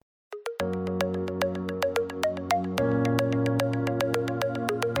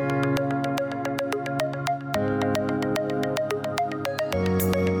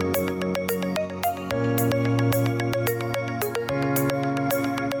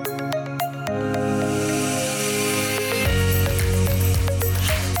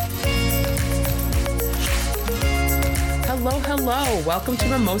Hello, welcome to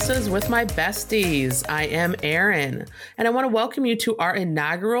Mimosas with My Besties. I am Erin, and I want to welcome you to our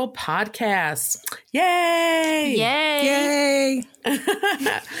inaugural podcast. Yay! Yay!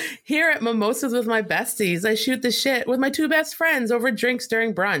 Yay! Here at Mimosas with My Besties, I shoot the shit with my two best friends over drinks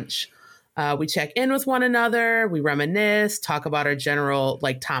during brunch. We check in with one another, we reminisce, talk about our general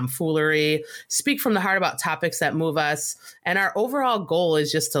tomfoolery, speak from the heart about topics that move us, and our overall goal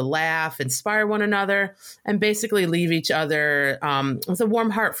is just to laugh, inspire one another, and basically leave each other with a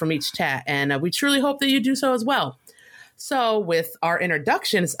warm heart from each chat. And we truly hope that you do so as well. So with our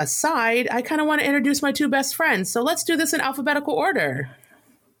introductions aside, I kind of want to introduce my two best friends. So let's do this in alphabetical order.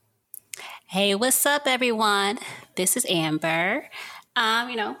 Hey, what's up, everyone? This is Amber.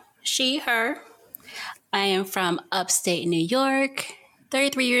 She, her. I am from upstate New York,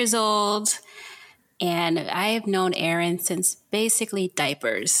 33 years old, and I have known Erin since basically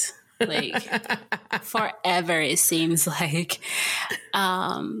diapers. Forever, it seems like.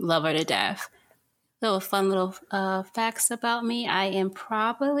 Love her to death. So fun little facts about me. I am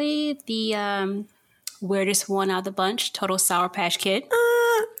probably the weirdest one out of the bunch, total Sour Patch Kid.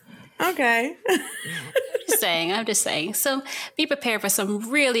 Okay. I'm just saying. So be prepared for some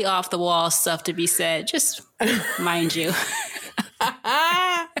really off the wall stuff to be said. Just mind you. But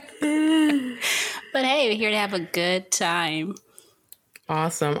hey, we're here to have a good time.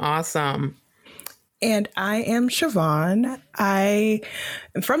 Awesome. And I am Siobhan. I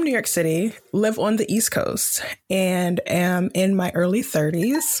am from New York City, live on the East Coast, and am in my early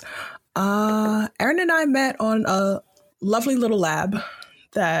 30s. Erin and I met on a lovely little lab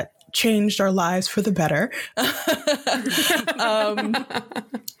that changed our lives for the better.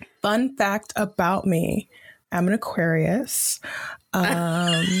 Fun fact about me, I'm an Aquarius.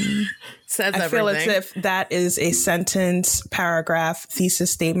 Says I feel as if that is a sentence, paragraph,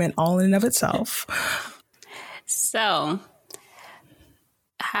 thesis statement all in and of itself. So,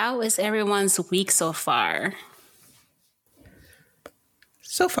 how is everyone's week so far?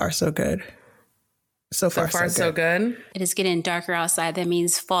 So far, so good. So far, so good. It is getting darker outside. That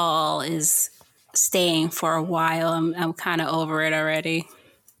means fall is staying for a while. I'm kind of over it already.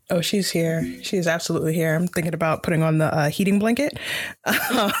 Oh, she's here. She's absolutely here. I'm thinking about putting on the heating blanket.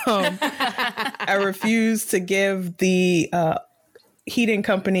 I refuse to give the heating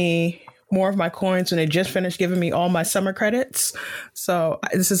company more of my coins when they just finished giving me all my summer credits. So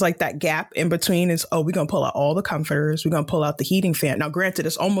this is like that gap in between is, we're going to pull out all the comforters. We're going to pull out the heating fan. Now, granted,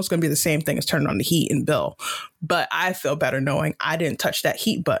 it's almost going to be the same thing as turning on the heat and bill. But I feel better knowing I didn't touch that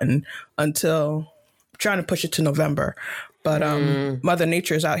heat button until trying to push it to November. But Mother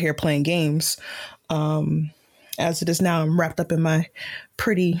Nature is out here playing games. As it is now, I'm wrapped up in my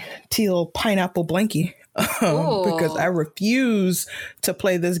pretty teal pineapple blankie because I refuse to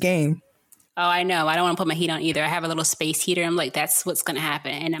play this game. Oh, I know. I don't want to put my heat on either. I have a little space heater. I'm like, that's what's going to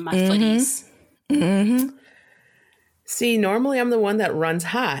happen. And then my footies. Mm-hmm. See, normally I'm the one that runs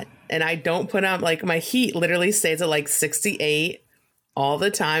hot and I don't put on my heat literally stays at 68 all the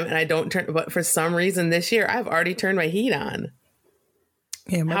time. And I don't turn, but for some reason this year I've already turned my heat on.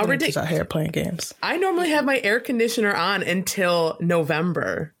 Yeah, my ridiculous out here playing games. I normally have my air conditioner on until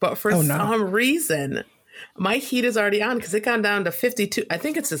November, but for some reason my heat is already on because it got down to 52. I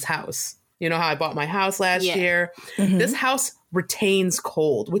think it's this house. You know how I bought my house last year? Mm-hmm. This house retains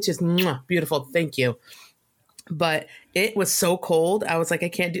cold, which is beautiful. Thank you. But it was so cold. I was like, I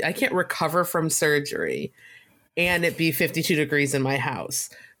can't recover from surgery and it be 52 degrees in my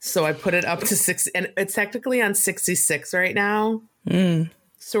house. So I put it up to 6 and it's technically on 66 right now. Mm.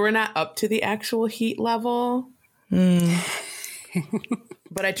 So we're not up to the actual heat level. Mm.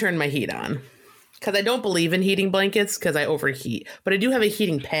 But I turned my heat on because I don't believe in heating blankets because I overheat. But I do have a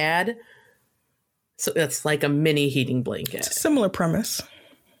heating pad. So it's like a mini heating blanket. It's a similar premise.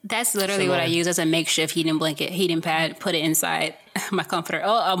 That's literally what I use as a makeshift heating blanket, heating pad, put it inside my comforter.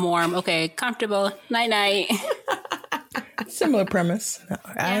 Oh, I'm warm. Okay, comfortable. Night-night. Similar premise.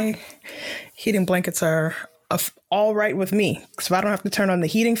 Heating blankets are all right with me. Because if I don't have to turn on the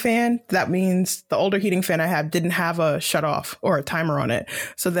heating fan, that means the older heating fan I have didn't have a shut off or a timer on it.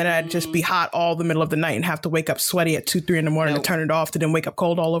 So then I'd just be hot all the middle of the night and have to wake up sweaty at 2-3 in the morning to turn it off to then wake up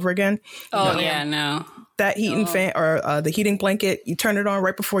cold all over again. Oh, no. That heating fan or the heating blanket, you turn it on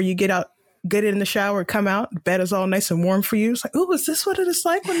right before you get in the shower, come out, the bed is all nice and warm for you. It's like, ooh, is this what it is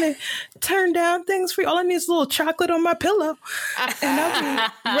like when they turn down things for you? All I need is a little chocolate on my pillow and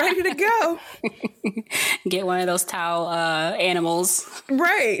I'll be ready to go. Get one of those towel animals.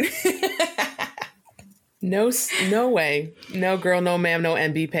 Right. No way. No girl, no ma'am, no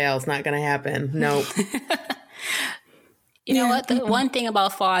MB pals. Not going to happen. Nope. You know what? The one thing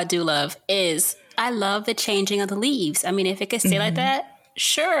about fall I do love is I love the changing of the leaves. I mean, if it could stay like that,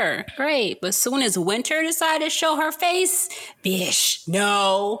 sure, great. But as soon as winter decided to show her face, bish,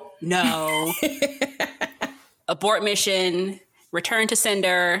 no. Abort mission, return to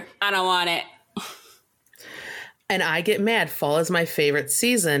sender. I don't want it. And I get mad. Fall is my favorite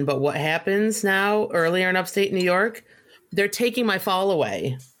season. But what happens now, earlier in upstate New York, they're taking my fall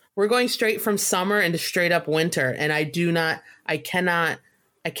away. We're going straight from summer into straight up winter. And I cannot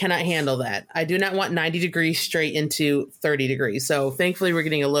handle that. I do not want 90 degrees straight into 30 degrees. So thankfully we're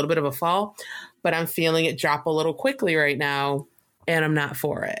getting a little bit of a fall, but I'm feeling it drop a little quickly right now. And I'm not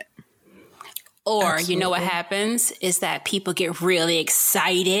for it. Or, Absolutely. You know what happens is that people get really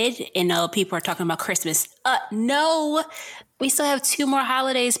excited and other people are talking about Christmas. No, we still have 2 more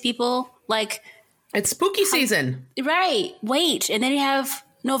holidays, people. Like, it's spooky season. Right. Wait. And then you have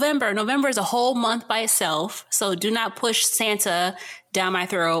November. November is a whole month by itself. So do not push Santa down my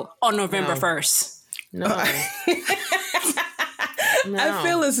throat on November 1st. No. No. I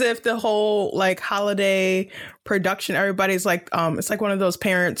feel as if the whole like holiday production, everybody's like, it's like one of those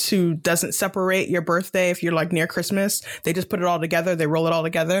parents who doesn't separate your birthday if you're like near Christmas. They just put it all together. They roll it all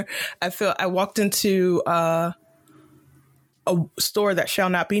together. I walked into a store that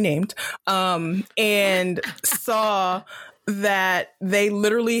shall not be named and saw that they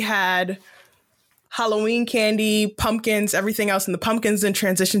literally had Halloween candy, pumpkins, everything else. And the pumpkins then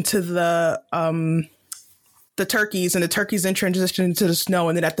transitioned to the turkeys, and the turkeys then transitioned to the snow.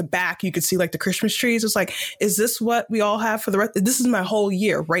 And then at the back, you could see like the Christmas trees. It's like, is this what we all have for the rest? This is my whole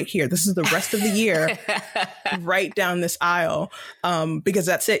year right here. This is the rest of the year right down this aisle. Because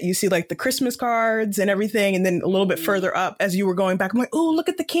that's it. You see like the Christmas cards and everything. And then a little bit further up as you were going back, I'm like, oh, look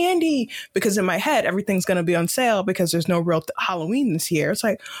at the candy. Because in my head, everything's going to be on sale because there's no real Halloween this year. It's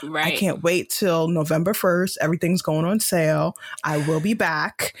like, I can't wait till November 1st. Everything's going on sale. I will be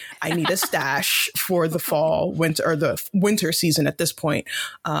back. I need a stash for the fall, winter, or the winter season at this point,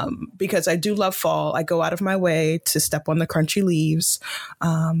 because I do love fall. I go out of my way to step on the crunchy leaves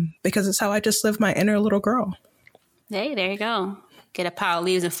because it's how I just live my inner little girl. Hey, there you go. Get a pile of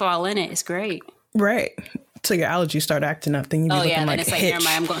leaves and fall in it. It's great. Right. Till your allergies start acting up. Then you be looking then like it's a like, hitch.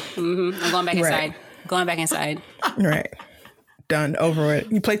 never mind. I'm going back inside. Right. Going back inside. Right. Done. Over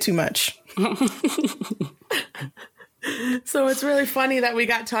it. You play too much. So it's really funny that we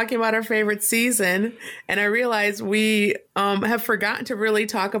got talking about our favorite season, and I realized we have forgotten to really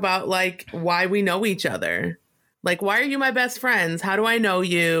talk about like why we know each other. Like, why are you my best friends? How do I know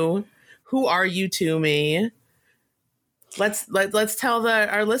you? Who are you to me? Let's tell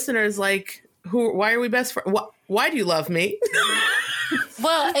our listeners like why are we best friends? Why do you love me?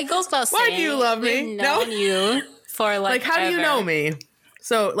 Well, it goes without saying. Why do you love me? We've known you for like how do you know me?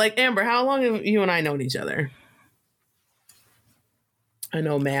 So like Amber, how long have you and I known each other? I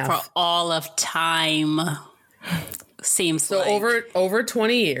know math. For all of time. Seems so like. over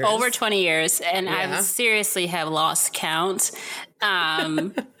 20 years. Over 20 years. And I seriously have lost count.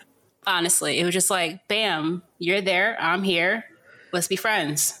 Honestly, it was just like, bam, you're there. I'm here. Let's be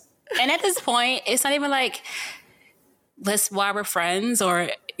friends. And at this point, it's not even like, why we're friends or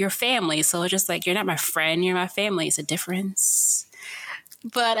your family. So it's just like, you're not my friend. You're my family. It's a difference.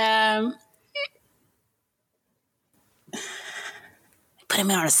 But, putting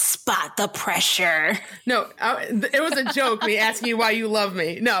me on a spot, the pressure. No, it was a joke, me asking you why you love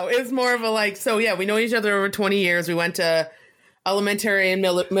me. No, it was more of a like, so yeah, we know each other over 20 years. We went to elementary and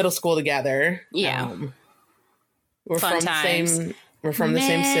middle school together. Yeah. We're from the same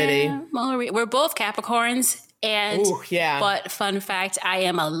city. We're both Capricorns. And, ooh, yeah. But fun fact, I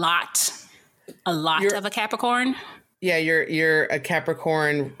am a lot of a Capricorn. Yeah, you're a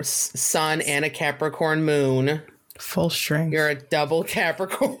Capricorn sun and a Capricorn moon. Full strength. You're a double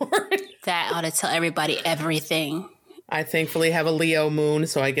Capricorn. That ought to tell everybody everything. I thankfully have a Leo moon,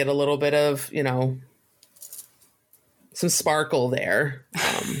 so I get a little bit of, some sparkle there.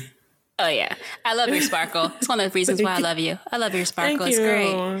 Oh, yeah. I love your sparkle. It's one of the reasons why I love you. I love your sparkle. It's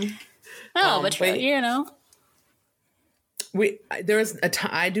great. Oh, but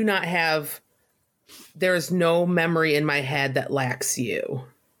there's no memory in my head that lacks you.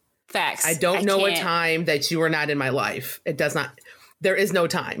 Facts. I don't know a time that you are not in my life. It does not. There is no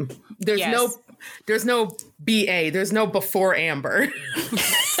time. There's no BA. There's no before Amber. I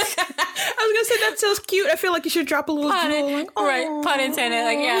was gonna say that sounds cute. I feel like you should drop a little jewel. Like, right, pun intended.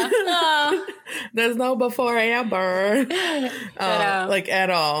 Like, yeah. Oh. There's no before Amber. Like at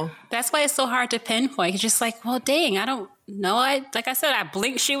all. That's why it's so hard to pinpoint. It's just like, well, dang, I don't know. Like I said, I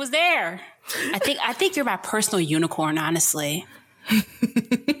blinked. She was there. I think you're my personal unicorn. Honestly.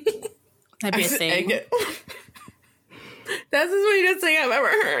 That'd be a thing. That's the sweetest thing I've ever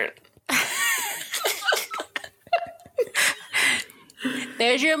heard.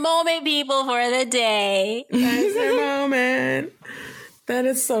 There's your moment, people, for the day. That's your moment. That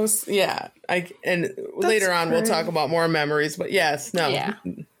is so, yeah. Later on, we'll talk about more memories, but yes, no.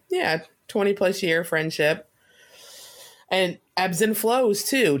 Yeah, 20 plus year friendship. And ebbs and flows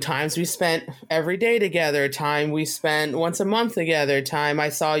too. Times we spent every day together. Time we spent once a month together. Time I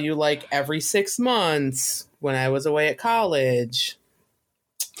saw you like every 6 months when I was away at college.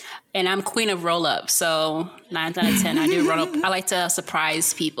 And I'm queen of roll up. So 9 out of 10, I do roll up. I like to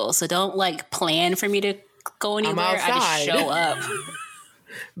surprise people. So don't like plan for me to go anywhere. I just show up.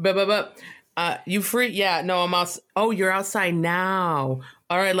 But you free? Yeah, no, I'm out. Oh, you're outside now.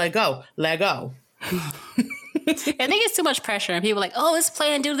 All right, let go. I think it's too much pressure, and people are like, oh, let's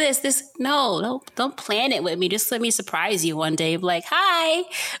plan, do this. No, don't plan it with me. Just let me surprise you one day. Be like, hi,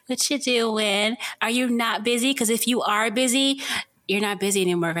 what you doing? Are you not busy? Because if you are busy, you're not busy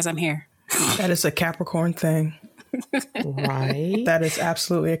anymore because I'm here. That is a Capricorn thing. Right. That is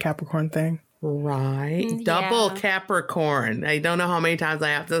absolutely a Capricorn thing. Right. Double Capricorn. I don't know how many times I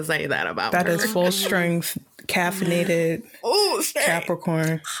have to say that about that her. Is full strength, caffeinated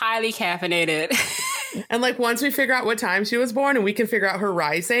Capricorn. Highly caffeinated. And like once we figure out what time she was born and we can figure out her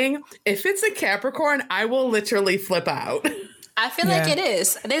rising, if it's a Capricorn, I will literally flip out. I feel like it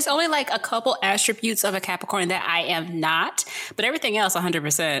is. There's only like a couple attributes of a Capricorn that I am not, but everything else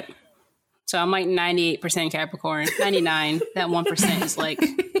 100%. So I'm like 98% Capricorn, 99. That 1% is like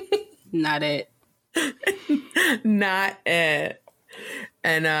not it. Not it.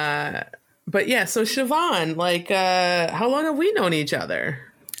 And but yeah, so Siobhan, like how long have we known each other?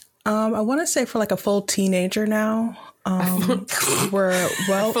 I want to say for like a full teenager now. We're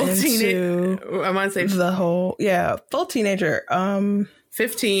well into I want to say the whole full teenager.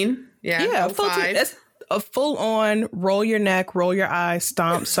 15. Yeah, full that's a full on roll your neck, roll your eyes,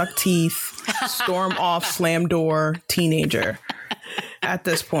 stomp, suck teeth, storm off, slam door teenager. At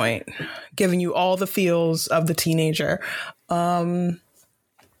this point, giving you all the feels of the teenager. Like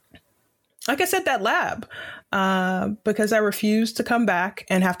I said, that lab. Because I refused to come back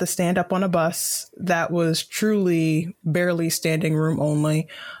and have to stand up on a bus that was truly barely standing room only,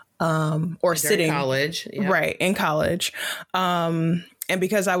 or sitting college, right in college. And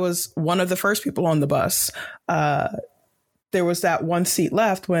because I was one of the first people on the bus, there was that one seat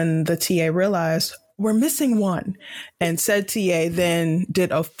left when the TA realized we're missing one, and said TA then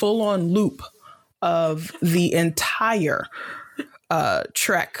did a full on loop of the entire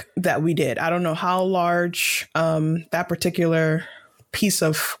trek that we did. I don't know how large that particular piece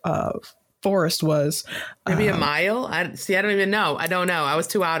of forest was. Maybe a mile? I don't even know. I don't know. I was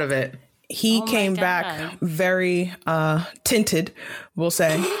too out of it. He came back very tinted, we'll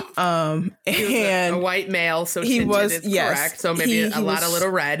say. And a white male, so he was correct. So maybe a lot of little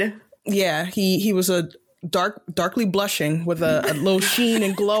red. Yeah, he was a darkly blushing with a little sheen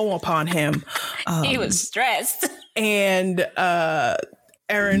and glow upon him. He was stressed. And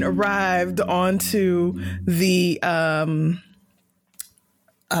Erin arrived onto the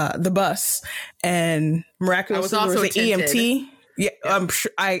bus, and miraculously there was an EMT. Yeah, I'm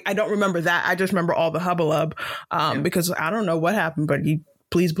sure. I don't remember that. I just remember all the hubbub because I don't know what happened, but you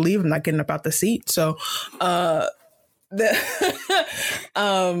please believe I'm not getting up out the seat. So the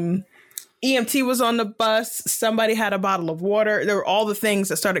EMT was on the bus. Somebody had a bottle of water. There were all the things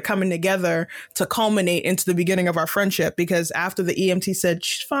that started coming together to culminate into the beginning of our friendship, because after the EMT said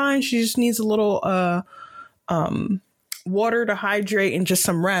she's fine, she just needs a little water to hydrate and just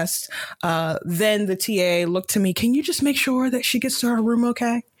some rest. Then the TA looked to me, can you just make sure that she gets to her room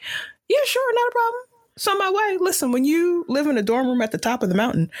okay? Yeah, sure, not a problem. It's on my way. Listen, when you live in a dorm room at the top of the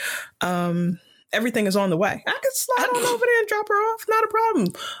mountain, everything is on the way. I could slide on over there and drop her off. Not a problem.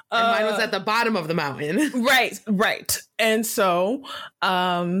 And mine was at the bottom of the mountain. Right. And so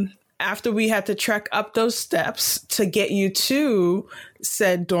after we had to trek up those steps to get you to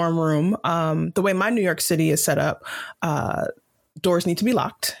said dorm room, the way my New York City is set up, doors need to be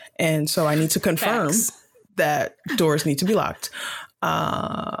locked. And so I need to confirm that doors need to be locked.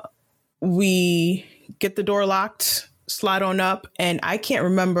 We get the door locked, slide on up, and I can't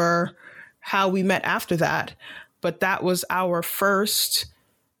remember how we met after that, but that was our first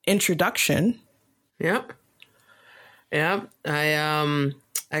introduction. Yep. I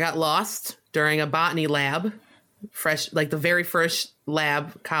got lost during a botany lab, like the very first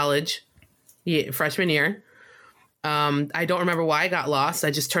lab college, freshman year. I don't remember why I got lost. I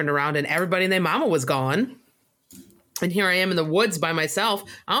just turned around and everybody and their mama was gone. And here I am in the woods by myself.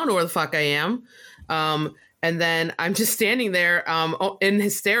 I don't know where the fuck I am. And then I'm just standing there in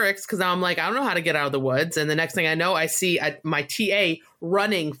hysterics because I'm like, I don't know how to get out of the woods. And the next thing I know, I see my TA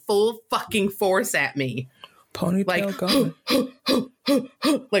running full fucking force at me. Ponytail going.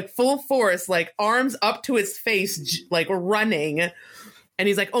 Like full force, like arms up to his face, like running. And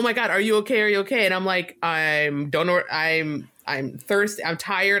he's like, "Oh my God, are you okay? Are you okay?" And I'm like, I'm thirsty. I'm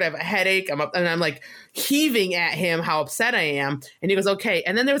tired. I have a headache. I'm up, and I'm like heaving at him how upset I am. And he goes, "Okay."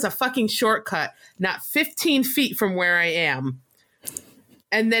 And then there was a fucking shortcut, not 15 feet from where I am.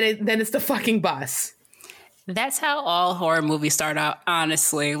 And then it's the fucking bus. That's how all horror movies start out,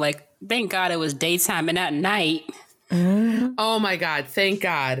 honestly. Like, thank God it was daytime and not night. Mm-hmm. Oh my God, thank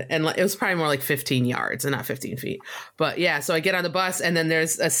God. And it was probably more like 15 yards and not 15 feet. But yeah, so I get on the bus and then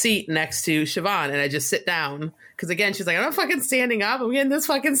there's a seat next to Siobhan and I just sit down. Because again, she's like, "I'm not fucking standing up. I'm getting this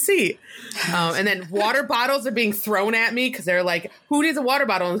fucking seat." And then water bottles are being thrown at me because they're like, "Who needs a water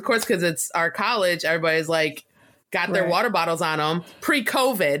bottle?" And of course, because it's our college, everybody's like, got their water bottles on them.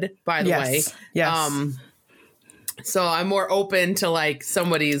 Pre-COVID, by the way. Yes. So I'm more open to like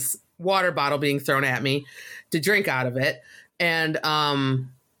somebody's water bottle being thrown at me to drink out of it. And I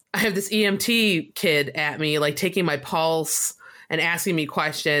have this EMT kid at me, like taking my pulse and asking me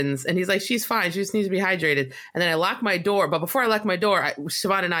questions. And he's like, "She's fine. She just needs to be hydrated." And then I lock my door. But before I lock my door,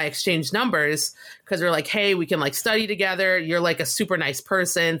 Siobhan and I exchanged numbers because we're like, "Hey, we can like study together. You're like a super nice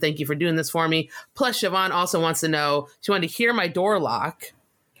person. Thank you for doing this for me." Plus, Siobhan also wants to know, she wanted to hear my door lock.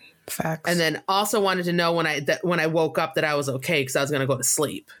 Facts. And then also wanted to know when I woke up that I was okay because I was going to go to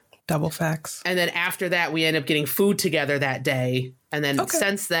sleep. Double facts. And then after that, we ended up getting food together that day. And then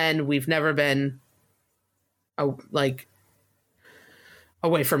since then, we've never been away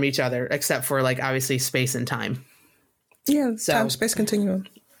from each other, except for like obviously space and time. Yeah, so, time space continuum.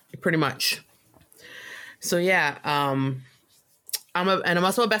 Pretty much. So yeah, I'm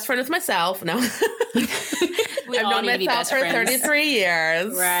also a best friend with myself now. I've known myself for 33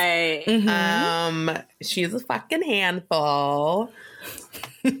 years. Right. Mm-hmm. She's a fucking handful.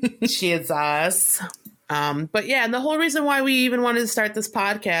 She is us. But yeah, and the whole reason why we even wanted to start this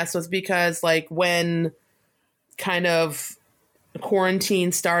podcast was because like when kind of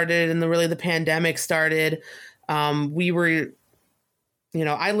quarantine started and the pandemic started, we were,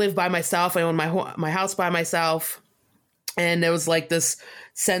 I live by myself. I own my house by myself. And there was like this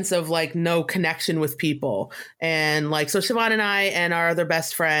sense of like no connection with people. And like, so Siobhan and I and our other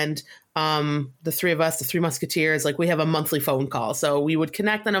best friend, the three of us, the Three Musketeers, like we have a monthly phone call. So we would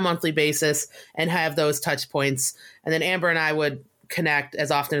connect on a monthly basis and have those touch points. And then Amber and I would connect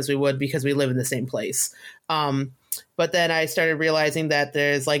as often as we would because we live in the same place. But then I started realizing that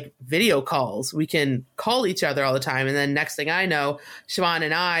there's like video calls. We can call each other all the time. And then next thing I know, Siobhan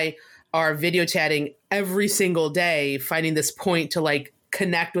and I are video chatting every single day, finding this point to like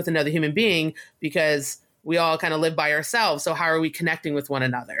connect with another human being because we all kind of live by ourselves. So how are we connecting with one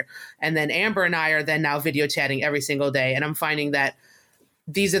another? And then Amber and I are then now video chatting every single day. And I'm finding that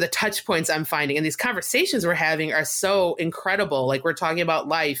these are the touch points I'm finding. And these conversations we're having are so incredible. Like we're talking about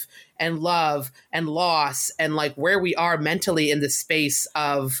life and love and loss and like where we are mentally in the space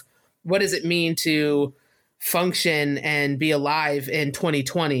of what does it mean to function and be alive in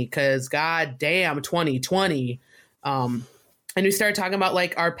 2020? Because God damn 2020. And we started talking about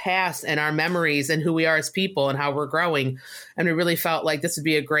like our past and our memories and who we are as people and how we're growing. And we really felt like this would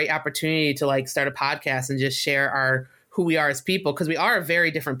be a great opportunity to like start a podcast and just share who we are as people. Because we are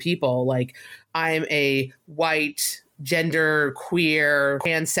very different people. Like I'm a white, gender, queer,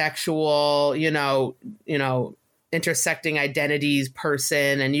 pansexual, intersecting identities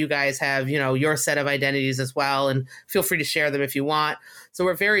person. And you guys have, your set of identities as well. And feel free to share them if you want. So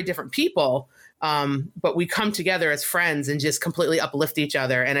we're very different people. But we come together as friends and just completely uplift each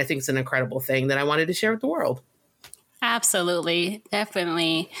other. And I think it's an incredible thing that I wanted to share with the world. Absolutely.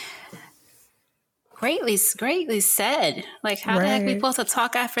 Definitely. Greatly said. Like, how the heck are we supposed to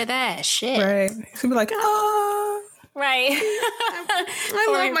talk after that? Shit. Right. She'd be like, oh. Right. I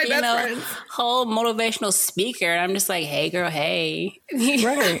love my best friends. Whole motivational speaker. I'm just like, hey, girl, hey.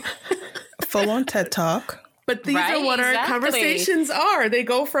 Right. Full on TED Talk. But these are what our conversations are. They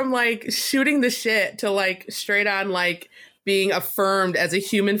go from like shooting the shit to like straight on like being affirmed as a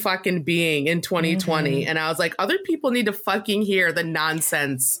human fucking being in 2020. Mm-hmm. And I was like, other people need to fucking hear the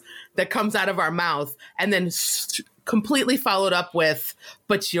nonsense that comes out of our mouth and then completely followed up with,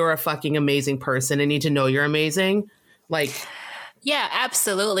 but you're a fucking amazing person and need to know you're amazing. Like, yeah,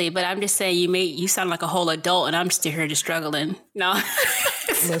 absolutely. But I'm just saying you sound like a whole adult and I'm still here just struggling. No.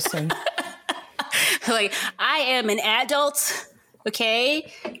 Listen. Like, I am an adult,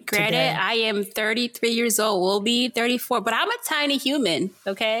 okay? Granted, today. I am 33 years old. We'll be 34, but I'm a tiny human,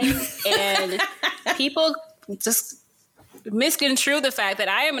 okay? And people just misconstrue the fact that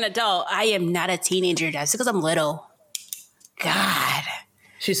I am an adult. I am not a teenager just because I'm little. God.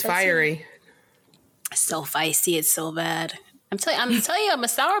 She's fiery. so feisty. It's so bad. I'm telling you, I'm a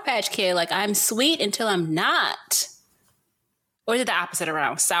Sour Patch Kid. Like, I'm sweet until I'm not. Or is it the opposite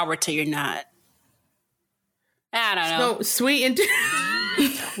around? Sour till you're not. I don't know. No, sweet until...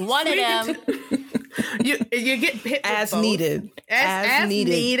 One of them. You get hit as needed. As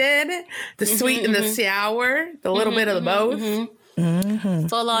needed. The sweet and the sour. The little bit of the both.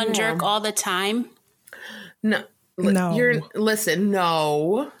 Full on jerk all the time. No. Listen,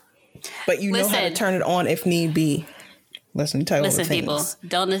 no. But you know how to turn it on if need be. Listen, people,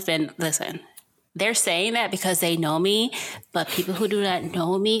 don't listen. They're saying that because they know me, but people who do not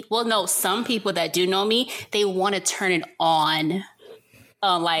know me, well, no, some people that do know me, they want to turn it on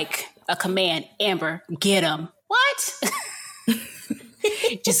like a command. Amber, get him. What?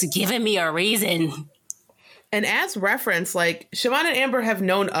 Just giving me a reason. And as reference, like, Siobhan and Amber have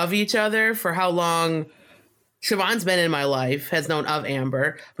known of each other for how long? Siobhan's been in my life, has known of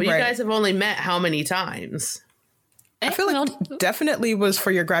Amber, but you guys have only met how many times? I feel like definitely was for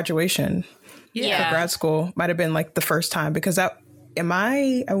your graduation. Yeah. For grad school. Might have been like the first time because I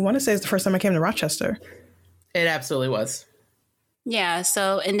want to say it's the first time I came to Rochester. It absolutely was. Yeah.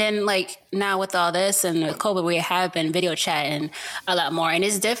 So, and then like now with all this and with COVID, we have been video chatting a lot more. And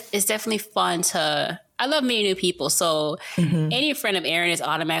it's definitely fun I love meeting new people. So any friend of Aaron is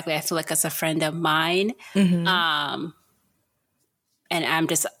automatically, I feel like it's a friend of mine. And I'm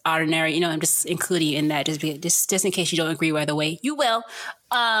just ordinary, I'm just including you in that just in case you don't agree right away. You will.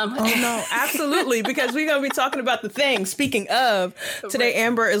 Oh, no, absolutely. Because we're going to be talking about the thing. Speaking of, today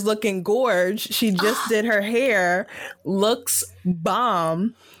Amber is looking gorge. She just did her hair. Looks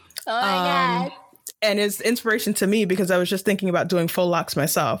bomb. Oh, my God. And it's inspiration to me because I was just thinking about doing faux locks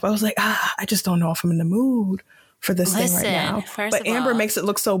myself. I was like, I just don't know if I'm in the mood for this thing right now. But Amber makes it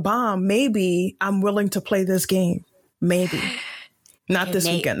look so bomb. Maybe I'm willing to play this game. Maybe. Not this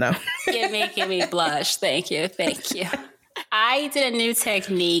weekend, though. You're making me blush. Thank you. I did a new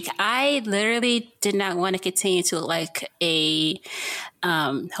technique. I literally did not want to continue to look like a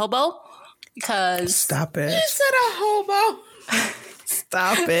hobo because... Stop it. You said a hobo.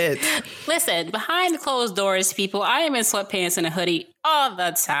 Stop it. Listen, behind the closed doors, people, I am in sweatpants and a hoodie all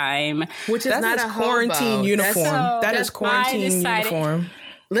the time. Which is not a quarantine uniform. That is quarantine uniform.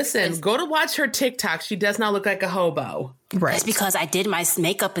 Listen, go to watch her TikTok. She does not look like a hobo. Right. That's because I did my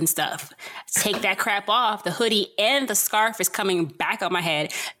makeup and stuff. Take that crap off. The hoodie and the scarf is coming back on my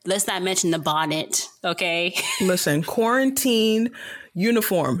head. Let's not mention the bonnet, okay? Listen, quarantine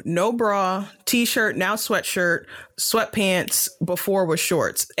uniform. No bra, t-shirt, now sweatshirt, sweatpants, before was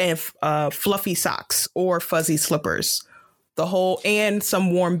shorts, and fluffy socks or fuzzy slippers. And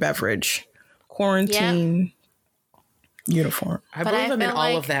some warm beverage. Quarantine uniform. I believe I'm in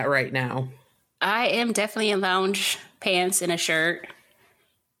all of that right now. I am definitely in lounge pants and a shirt.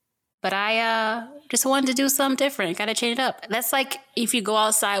 But I just wanted to do something different. Got to change it up. That's like if you go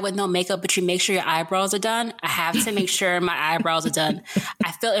outside with no makeup, but you make sure your eyebrows are done. I have to make sure my eyebrows are done.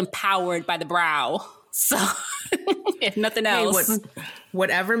 I feel empowered by the brow. So if nothing else.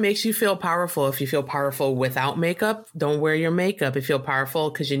 Whatever makes you feel powerful. If you feel powerful without makeup, don't wear your makeup. If you feel powerful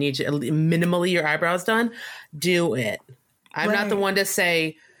because you need minimally your eyebrows done, do it. I'm not the one to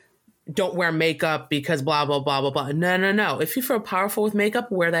say, don't wear makeup because blah, blah, blah, blah, blah. No. If you feel powerful with makeup,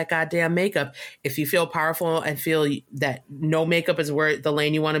 wear that goddamn makeup. If you feel powerful and feel that no makeup is where the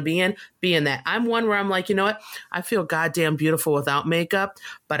lane you want to be in that. I'm one where I'm like, you know what? I feel goddamn beautiful without makeup,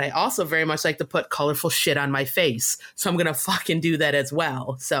 but I also very much like to put colorful shit on my face. So I'm going to fucking do that as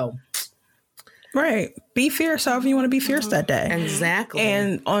well. So... Right. Be fierce however you want to be fierce that day. Exactly.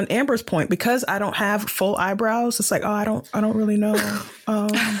 And on Amber's point, because I don't have full eyebrows, it's like, I don't really know.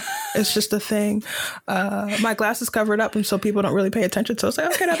 It's just a thing. My glasses covered up, and so people don't really pay attention. So it's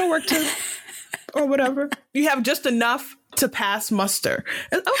like, okay, that'll work too. Or whatever. You have just enough to pass muster.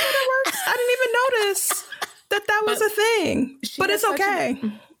 Okay, that works. I didn't even notice that was a thing. But it's okay.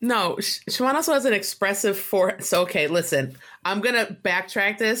 No, Siobhan also has an expressive forehead. So, okay, listen, I'm going to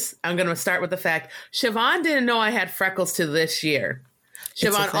backtrack this. I'm going to start with the fact Siobhan didn't know I had freckles till this year.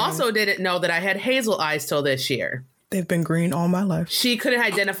 Siobhan also didn't know that I had hazel eyes till this year. They've been green all my life. She couldn't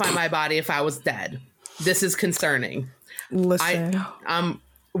identify my body if I was dead. This is concerning. Listen.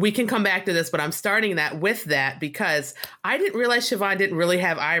 We can come back to this, but I'm starting with that because I didn't realize Siobhan didn't really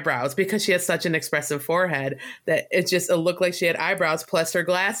have eyebrows because she has such an expressive forehead that it looked like she had eyebrows plus her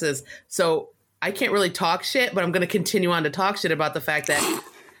glasses. So I can't really talk shit, but I'm going to continue on to talk shit about the fact that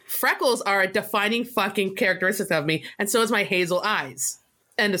freckles are a defining fucking characteristic of me, and so is my hazel eyes.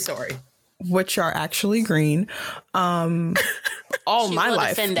 End of story. Which are actually green. All my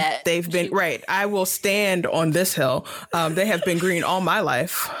life. They've been right. I will stand on this hill. They have been green all my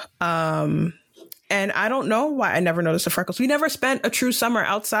life. And And I don't know why I never noticed the freckles. We never spent a true summer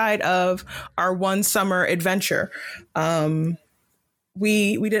outside of our one summer adventure.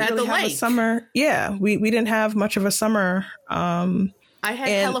 We didn't really have a summer. Yeah, we didn't have much of a summer. I had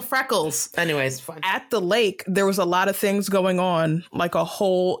hella freckles. Anyways, fine. At the lake, there was a lot of things going on, like a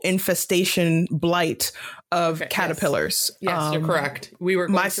whole infestation blight of caterpillars. Yes, you're correct. We were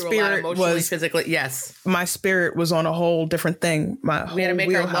going through a lot emotionally, physically. Yes. My spirit was on a whole different thing. We had to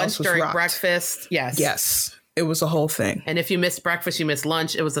make our lunch during breakfast. Yes. Yes. It was a whole thing. And if you missed breakfast, you missed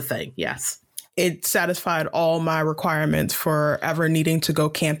lunch. It was a thing. Yes. It satisfied all my requirements for ever needing to go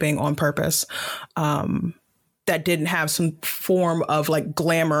camping on purpose. That didn't have some form of like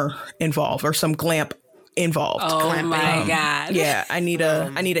glamour involved or some glamp involved. Oh glamping. My God. Yeah, I need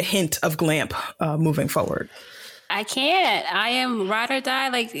a hint of glamp moving forward. I can't. I am ride or die.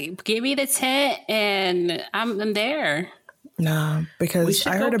 Like, give me the tent and I'm there. Nah, because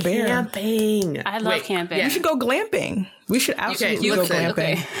I heard a bear. Camping. I love camping. Yeah. We should go glamping. We should absolutely go glamping.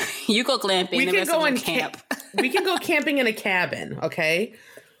 Okay. You go glamping. We can go and camp. We can go camping in a cabin. Okay.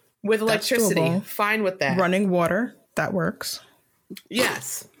 With electricity. Fine with that. Running water. That works.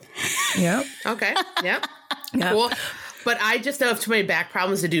 Yes. Yep. Okay. Yep. Cool. But I just don't have too many back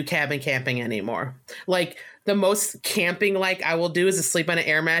problems to do cabin camping anymore. Like, the most camping like I will do is to sleep on an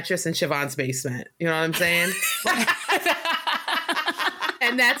air mattress in Siobhan's basement. You know what I'm saying?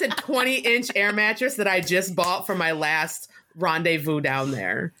 And that's a 20-inch air mattress that I just bought for my last rendezvous down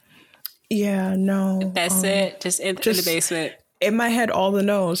there. Yeah, no. That's it. Just in the basement. In my head, all the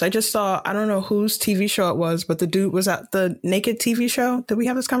no's. I just saw, I don't know whose TV show it was, but the dude was at the Naked TV show. Did we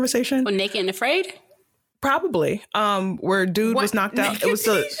have this conversation? Oh, Naked and Afraid? Probably. Where dude was knocked out. It was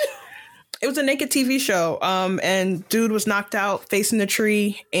a Naked TV show. And dude was knocked out facing the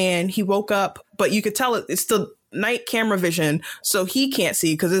tree and he woke up, but you could tell it's still night camera vision. So he can't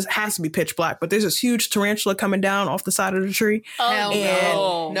see because it has to be pitch black, but there's this huge tarantula coming down off the side of the tree.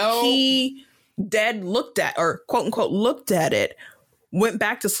 Oh, and he dead looked at, or quote unquote looked at it, went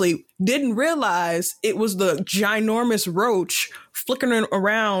back to sleep, didn't realize it was the ginormous roach flickering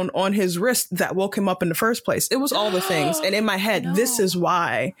around on his wrist that woke him up in the first place. It was all the things. And in my head, this is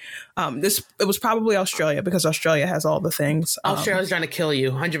why it was probably Australia, because Australia has all the things. Australia's trying to kill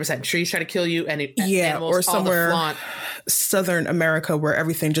you. 100%. Trees trying to kill you. And animals, or somewhere Southern America where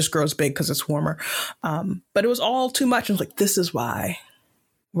everything just grows big because it's warmer. But it was all too much. I was like, this is why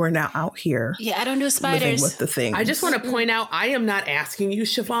we're now out here. Yeah, I don't do spiders. Living with the things. I just want to point out, I am not asking you,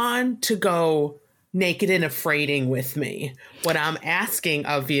 Siobhan, to go naked and afraiding with me. What I'm asking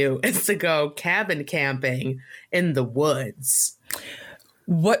of you is to go cabin camping in the woods.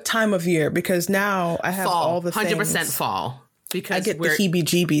 What time of year? Because now I have fall, all the 100% things. 100% fall. Because I get the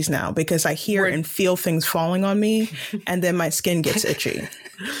heebie-jeebies now because I hear and feel things falling on me, and then my skin gets itchy,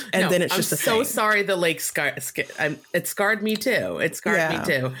 and then it's just a thing. I'm so sorry the lake it scarred me too. It scarred me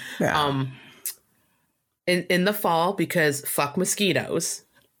too. Yeah. In the fall, because fuck mosquitoes.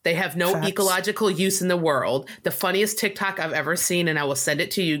 They have no ecological use in the world. The funniest TikTok I've ever seen, and I will send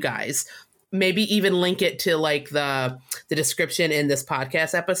it to you guys. Maybe even link it to like the description in this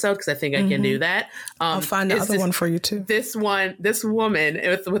podcast episode, because I think I can do that. I'll find the other one for you too. This woman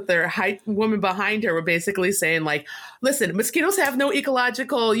with their height woman behind her were basically saying like, listen, mosquitoes have no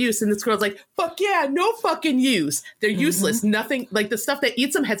ecological use. And this girl's like, fuck yeah, no fucking use. They're useless. Nothing, like the stuff that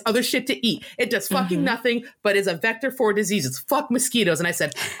eats them has other shit to eat. It does fucking nothing, but is a vector for diseases. Fuck mosquitoes. And I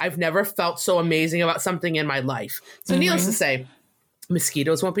said, I've never felt so amazing about something in my life. So needless to say,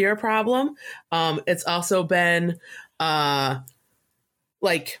 mosquitoes won't be our problem. It's also been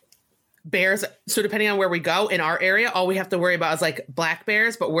like bears. So depending on where we go in our area, all we have to worry about is like black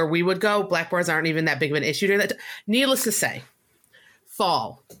bears. But where we would go, black bears aren't even that big of an issue during that. Needless to say,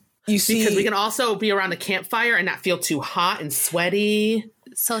 fall. You see, because we can also be around a campfire and not feel too hot and sweaty.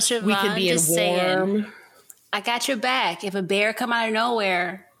 So Siobhan, we can be in warm. Saying, I got your back. If a bear come out of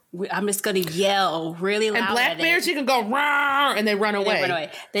nowhere, I'm just going to yell really loud. And black bears, you can go roar and they run away.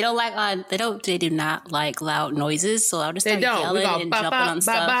 They don't like they do not like loud noises. So I'll just start yelling and jumping on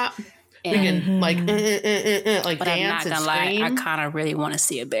stuff. We can like but dance I'm not gonna lie, I kind of really want to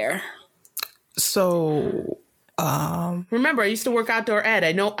see a bear. So remember, I used to work outdoor ed.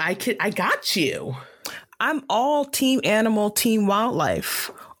 I know I got you. I'm all team animal, team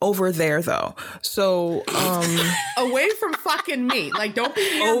wildlife over there though. So away from fucking me. Like, don't be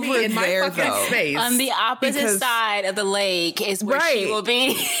near over me in my fucking space. On the opposite side of the lake is where she will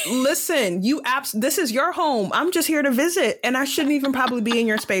be. Listen, this is your home. I'm just here to visit, and I shouldn't even probably be in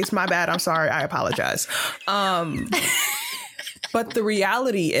your space. My bad. I'm sorry. I apologize. But the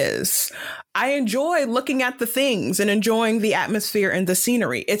reality is, I enjoy looking at the things and enjoying the atmosphere and the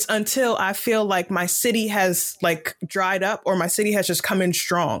scenery. It's until I feel like my city has like dried up or my city has just come in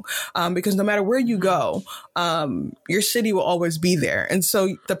strong. Because no matter where you go, your city will always be there. And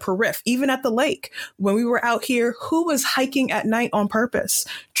so the periph, even at the lake, when we were out here, who was hiking at night on purpose,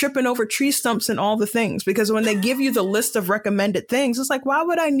 tripping over tree stumps and all the things? Because when they give you the list of recommended things, it's like, why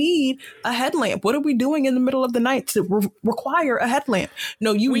would I need a headlamp? What are we doing in the middle of the night to require a headlamp?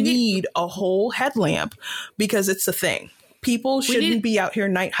 No, you need a whole headlamp because it's a thing. People shouldn't be out here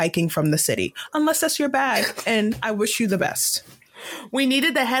night hiking from the city unless that's your bag. And I wish you the best. We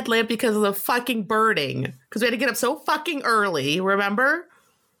needed the headlamp because of the fucking birding. Because we had to get up so fucking early, remember?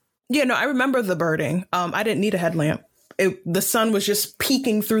 Yeah, no, I remember the birding. I didn't need a headlamp. The sun was just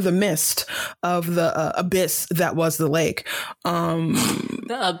peeking through the mist of the abyss that was the lake.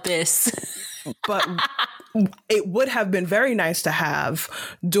 The abyss. But it would have been very nice to have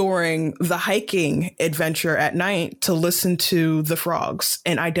during the hiking adventure at night to listen to the frogs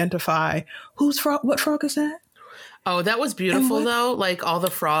and identify whose frog, what frog is that? Oh, that was beautiful though. Like all the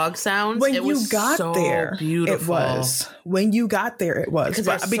frog sounds. When it you was got so there, beautiful. It was. When you got there, it was.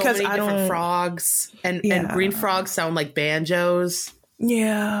 Because so many different frogs and green frogs sound like banjos.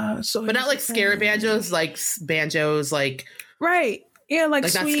 Yeah. So, but not like scary banjos, like banjos, like right. Yeah, like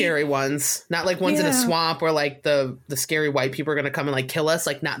not scary ones, not like ones in a swamp where like the scary white people are gonna come and like kill us,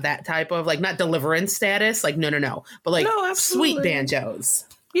 like not that type of like not Deliverance status, like no, but like sweet banjos.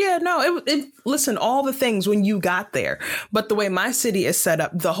 Yeah, no, it listen, all the things when you got there, but the way my city is set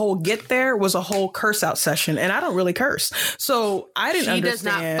up, the whole get there was a whole curse out session, and I don't really curse, so I didn't understand.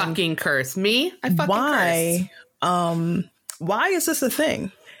 She does not fucking curse. Me, I fucking curse. Why is this a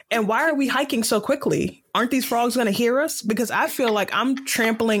thing? And why are we hiking so quickly? Aren't these frogs going to hear us? Because I feel like I'm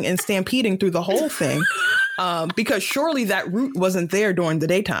trampling and stampeding through the whole thing. Because surely that route wasn't there during the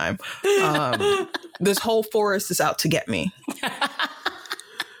daytime. This whole forest is out to get me.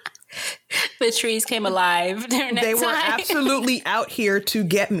 The trees came alive during that time. They were absolutely out here to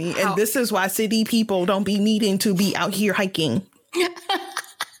get me. And this is why city people don't be needing to be out here hiking.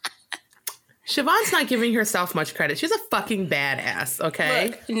 Siobhan's not giving herself much credit. She's a fucking badass, okay?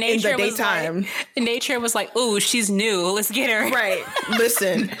 Look, nature in the daytime. Nature was like, ooh, she's new. Let's get her. Right.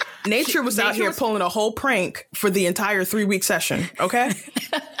 Listen, nature was out here pulling a whole prank for the entire 3-week session, okay?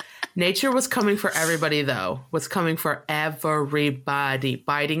 Nature was coming for everybody, though. Was coming for everybody.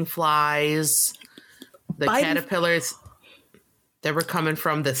 Biting flies, caterpillars. They were coming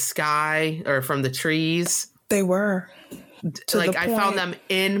from the sky or from the trees. They were. Like I found them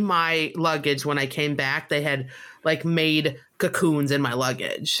in my luggage when I came back. They had like made cocoons in my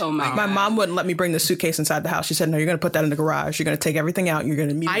luggage. Oh my God. My mom wouldn't let me bring the suitcase inside the house. She said, no, you're going to put that in the garage. You're going to take everything out. You're going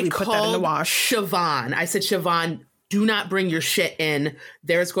to immediately put that in the wash. Siobhan. I said, Siobhan, do not bring your shit in.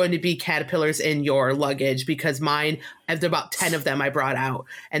 There's going to be caterpillars in your luggage because mine, there's about 10 of them I brought out.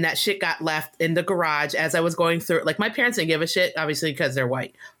 And that shit got left in the garage as I was going through. Like my parents didn't give a shit, obviously, because they're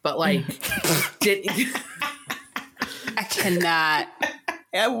white. But like, I cannot.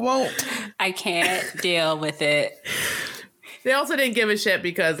 I won't. I can't deal with it. They also didn't give a shit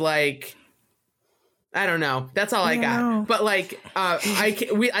because, like, I don't know. That's all I got. But like,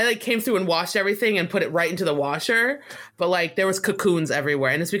 I came through and washed everything and put it right into the washer. But like, there was cocoons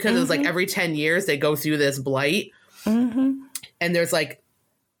everywhere, and it's because it was like every 10 years they go through this blight, and there's like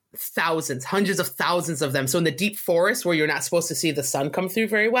thousands, hundreds of thousands of them. So in the deep forest where you're not supposed to see the sun come through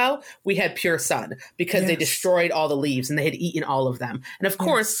very well, we had pure sun because they destroyed all the leaves and they had eaten all of them. And of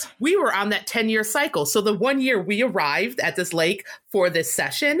course, we were on that 10-year cycle. So the 1 year we arrived at this lake for this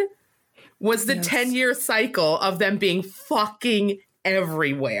session was the 10-year cycle of them being fucking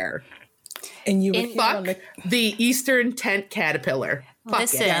everywhere. And you would fuck the eastern tent caterpillar.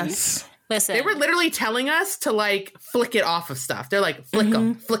 Listen. Yes. Listen. They were literally telling us to like flick it off of stuff. They're like, flick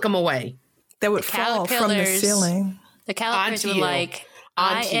them away. They would fall from the ceiling. The caterpillars were like,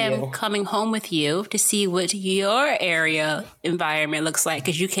 I am coming home with you to see what your area environment looks like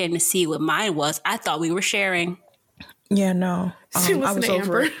because you came to see what mine was. I thought we were sharing. Yeah, no. I was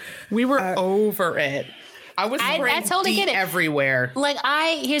over it. We were over it. I totally get it. Everywhere. Like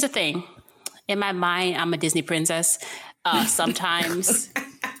here's the thing. In my mind, I'm a Disney princess. Sometimes.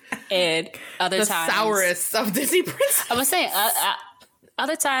 And other times, the sourest of Disney princesses. I was saying,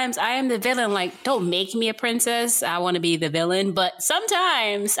 other times I am the villain. Like, don't make me a princess. I want to be the villain. But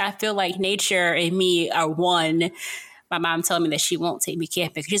sometimes I feel like nature and me are one. My mom told me that she won't take me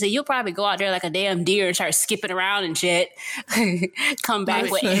camping. She said, you'll probably go out there like a damn deer and start skipping around and shit. come back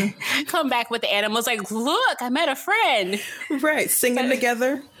with the animals like, look, I met a friend. Right. Singing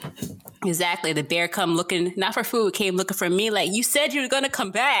together. Exactly. The bear come looking, not for food, came looking for me. Like, you said you were going to come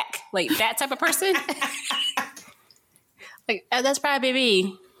back. Like, that type of person. Like, that's probably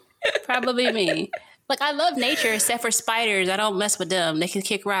me. Probably me. Like, I love nature except for spiders. I don't mess with them. They can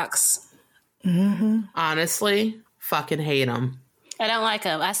kick rocks. Mm-hmm. Honestly, fucking hate them. I don't like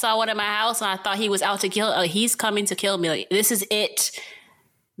him. I saw one in my house and I thought he was out to kill. He's coming to kill me. Like, this is it.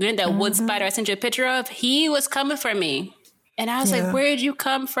 Then that wood spider I sent you a picture of, he was coming for me. And I was like, where did you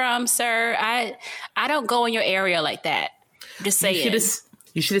come from, sir? I don't go in your area like that. Just saying.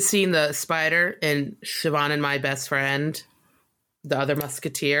 You should have seen the spider in Siobhan and My Best Friend, the other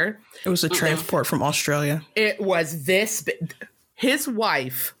musketeer. It was a transport from Australia. It was this. His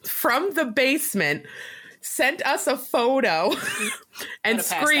wife from the basement sent us a photo and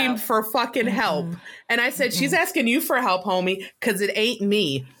screamed for fucking help. And I said, she's asking you for help, homie, because it ain't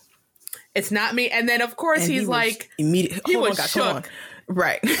me. It's not me. And then, of course, he's like, he was shook.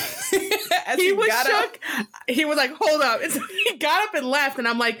 Right. He was shook. He was like, hold up. He got up and left. And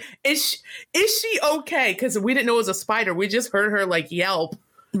I'm like, is she okay? Because we didn't know it was a spider. We just heard her like yelp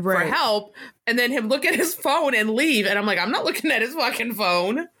for help. And then him look at his phone and leave. And I'm like, I'm not looking at his fucking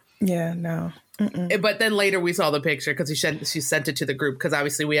phone. Yeah, no. But then later we saw the picture because she sent it to the group, because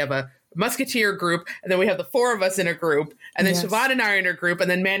obviously we have a musketeer group, and then we have the four of us in a group, and then Siobhan and I are in a group, and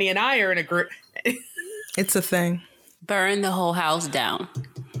then Manny and I are in a group. It's a thing. Burn the whole house down.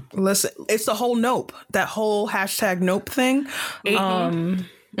 Listen, it's the whole nope. That whole #nope thing. And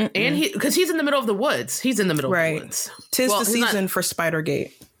because he's in the middle of the woods. He's in the middle of the woods. Tis the season for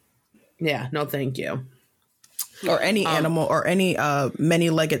Spidergate. Yeah, no thank you. Or any animal or any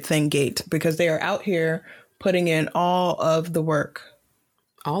many-legged thing gate, because they are out here putting in all of the work.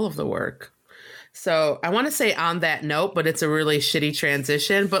 All of the work. So I want to say on that note, but it's a really shitty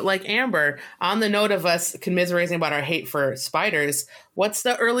transition. But like Amber, on the note of us commiserating about our hate for spiders, what's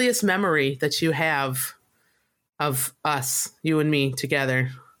the earliest memory that you have of us, you and me together?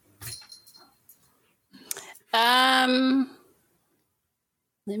 Let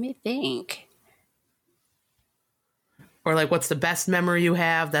me think. Or like, what's the best memory you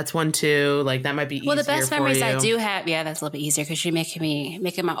have? That's one too. Like that might be easier. Well, the best memories you. I do have, that's a little bit easier because you're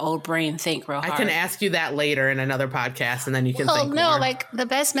making my old brain think real hard. I can ask you that later in another podcast, and then you can think more. Like the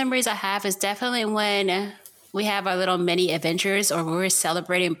best memories I have is definitely when we have our little mini adventures, or we're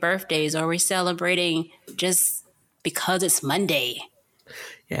celebrating birthdays, or we're celebrating just because it's Monday.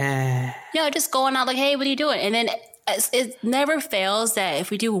 Yeah. Just going out like, hey, what are you doing? And then it never fails that if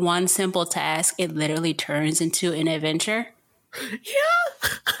we do one simple task, it literally turns into an adventure. Yeah.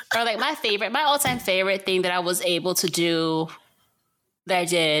 Or like my all-time favorite thing that I was able to do that I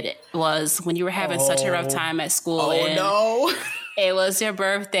did was when you were having such a rough time at school. Oh, no. It was your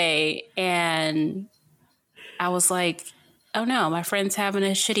birthday. And I was like, oh no, my friend's having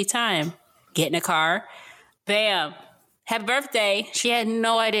a shitty time. Get in a car. Bam. Happy birthday. She had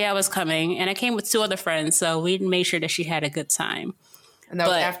no idea I was coming. And I came with 2 other friends, so we made sure that she had a good time. And that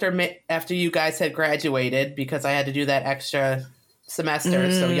was after you guys had graduated, because I had to do that extra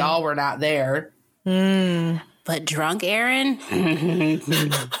semester, so y'all were not there. But drunk Erin?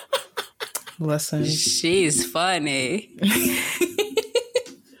 Listen. She's funny.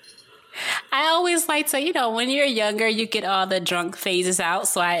 I always like to, when you're younger, you get all the drunk phases out.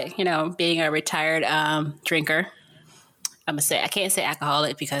 So being a retired drinker, I'm going to say, I can't say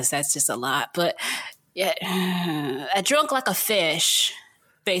alcoholic because that's just a lot, but I drunk like a fish,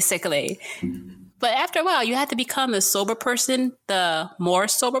 basically. But after a while, you have to become the more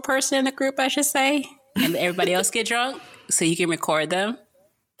sober person in the group, I should say. And everybody else get drunk so you can record them.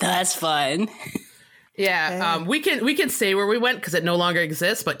 That's fun. Yeah. We can say where we went because it no longer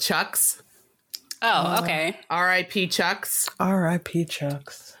exists, but Chuck's. Oh, okay. R.I.P. Chuck's. R.I.P.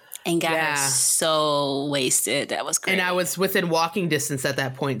 Chuck's. And got so wasted. That was great. And I was within walking distance at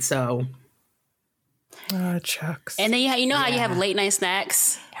that point, so. Chuck's. And then you know how you have late night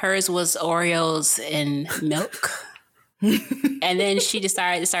snacks? Hers was Oreos and milk. And then she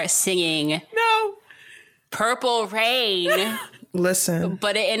decided to start singing. No. Purple Rain. Listen.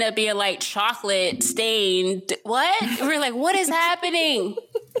 But it ended up being like chocolate stained. What? We're like, what is happening?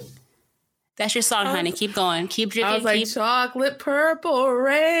 That's your song, honey. Keep going. Keep drinking. I was like, chocolate purple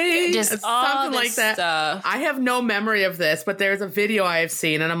rain. Just something like that. Stuff. I have no memory of this, but there's a video I have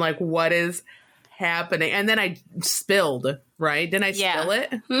seen, and I'm like, what is happening? And then I spilled, right? Didn't I spill it?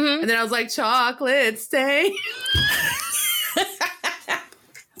 Mm-hmm. And then I was like, chocolate stain. I'm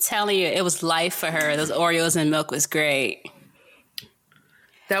telling you, it was life for her. Those Oreos and milk was great.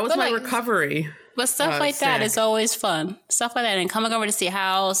 That was my recovery. But stuff like that is always fun. Stuff like that. And coming over to see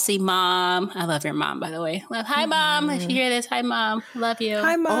house, see mom. I love your mom, by the way. Hi, mom. If you hear this, hi, mom. Love you.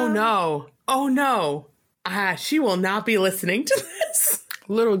 Hi, mom. Oh, no. Oh, no. She will not be listening to this.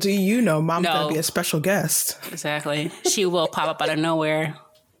 Little do you know, mom's going to be a special guest. Exactly. She will pop up out of nowhere.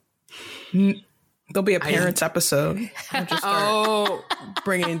 There'll be a parents episode. I'll just start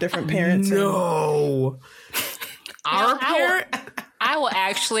bringing in different parents. No. Our parent? I will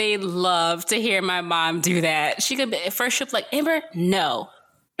actually love to hear my mom do that. She could be, at first she'll be like, Amber, no.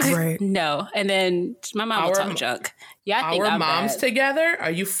 Right. No. And then my mom will talk junk. Yeah, I think our moms together? Are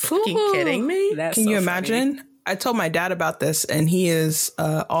you fucking kidding me? Can you imagine? I told my dad about this and he is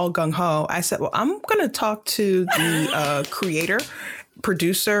all gung-ho. I said, well, I'm going to talk to the creator,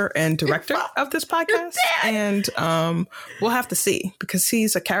 producer, and director of this podcast. And we'll have to see because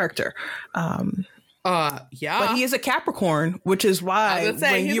he's a character. Yeah. But he is a Capricorn, which is why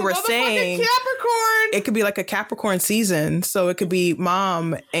when you were saying Capricorn, it could be like a Capricorn season. So it could be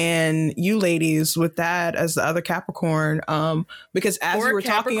mom and you ladies with dad as the other Capricorn. Because as you were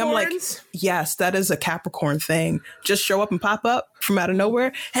talking, I'm like, yes, that is a Capricorn thing. Just show up and pop up from out of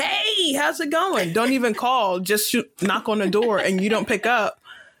nowhere. Hey, how's it going? Don't even call. Just knock on the door and you don't pick up.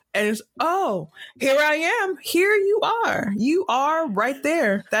 And it's, here I am. Here you are. You are right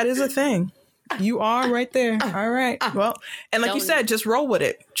there. That is a thing. You are right there. All right. Well, and like you said, just roll with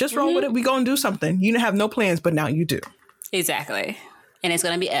it. Just roll with it. We gonna do something. You have no plans, but now you do. Exactly. And it's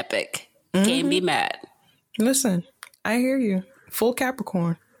gonna be epic. Can't be mad. Listen, I hear you. Full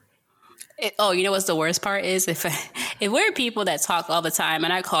Capricorn. You know what's the worst part is if we're people that talk all the time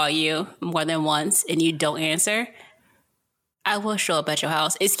and I call you more than once and you don't answer, I will show up at your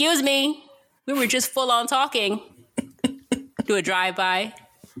house. Excuse me. We were just full on talking. Do a drive-by.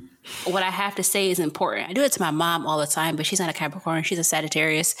 What I have to say is important. I do it to my mom all the time, but she's not a Capricorn. She's a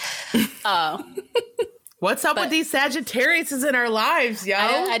Sagittarius. What's up with these Sagittariuses in our lives, yo?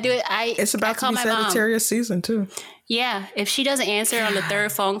 I do it. It's about to be Sagittarius season, too. Yeah. If she doesn't answer on the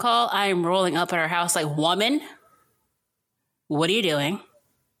third phone call, I am rolling up at her house like, woman, what are you doing?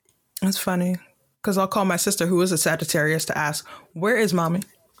 That's funny. Because I'll call my sister, who is a Sagittarius, to ask, where is mommy?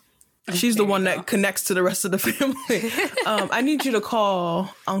 She's the one that connects to the rest of the family. I need you to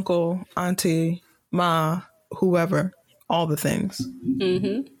call uncle, auntie, ma, whoever, all the things.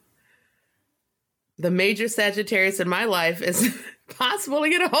 Mm-hmm. The major Sagittarius in my life is possible to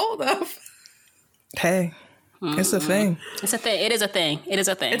get a hold of. Hey, it's a thing. It's a thing. It is a thing. It is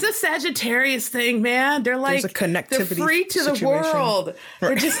a thing. It's a Sagittarius thing, man. They're like, there's a connectivity they're free to situation. the world. Right.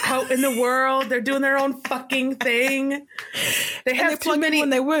 They're just out in the world. They're doing their own fucking thing. They have too many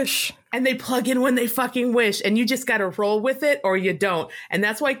when they wish. And they plug in when they fucking wish. And you just got to roll with it or you don't. And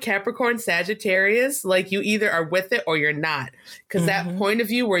that's why Capricorn, Sagittarius, like you either are with it or you're not. Because that point of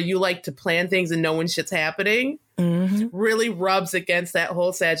view where you like to plan things and know when shit's happening really rubs against that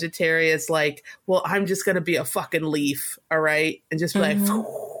whole Sagittarius. Like, well, I'm just going to be a fucking leaf. All right. And just be like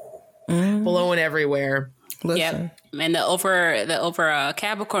blowing everywhere. Listen. Yep. And the over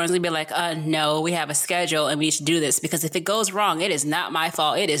Capricorns gonna be like, no, we have a schedule and we should do this because if it goes wrong, it is not my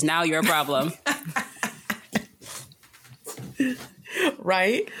fault. It is now your problem.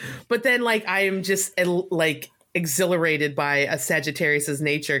 Right. But then like, I am just like exhilarated by a Sagittarius's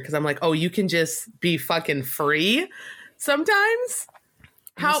nature. Cause I'm like, oh, you can just be fucking free sometimes.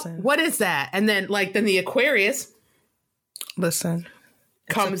 What is that? And then then the Aquarius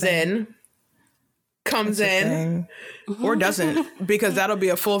comes in or doesn't, because that'll be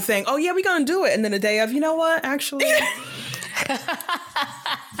a full thing. Oh yeah, we're gonna do it, and then the day of, you know what, actually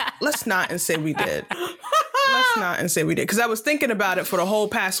let's not and say we did. Because I was thinking about it for the whole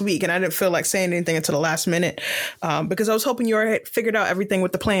past week and I didn't feel like saying anything until the last minute, because I was hoping you already figured out everything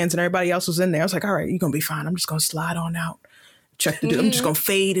with the plans and everybody else was in there. I was like, all right, you're gonna be fine. I'm just gonna slide on out, check the I'm just gonna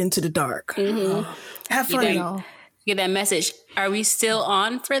fade into the dark. Have fun, y'all. Get that message. Are we still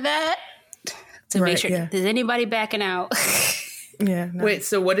on for that? To make sure. Yeah. Is anybody backing out? Yeah. No. Wait,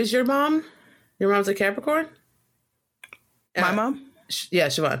 so what is your mom? Your mom's a Capricorn? My mom? Yeah,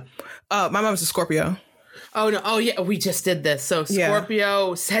 Siobhan. My mom's a Scorpio. Oh, no. Oh, yeah. We just did this. So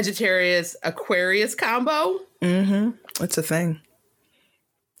Scorpio, Sagittarius, Aquarius combo. It's a thing.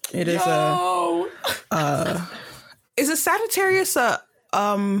 It is is a Sagittarius a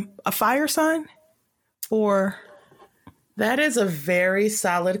fire sign? Or... That is a very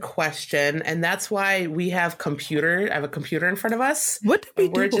solid question, and that's why we have I have a computer in front of us. What did we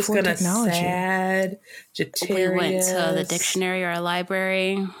do before technology? We went to the dictionary or a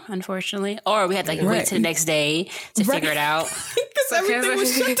library, unfortunately, or we had to wait till the next day to figure it out because everything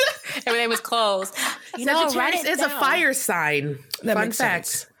was shut down. Everything was closed. Sagittarius is a fire sign. That fun makes fact.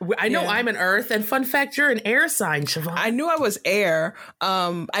 sense. I know I'm an earth, and fun fact, you're an air sign, Siobhan. I knew I was air.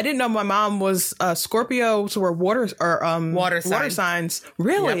 I didn't know my mom was Scorpio, so we're water signs.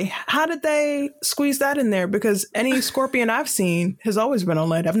 Really? Yep. How did they squeeze that in there? Because any scorpion I've seen has always been on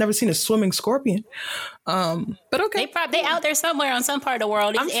land. I've never seen a swimming scorpion. But okay. They out there somewhere on some part of the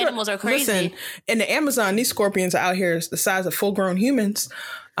world. These animals are crazy. Listen, in the Amazon, these scorpions are out here the size of full-grown humans.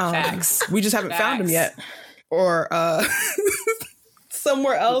 Facts. We just haven't found them yet. Or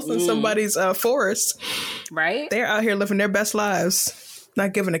somewhere else in somebody's forest. Right? They're out here living their best lives,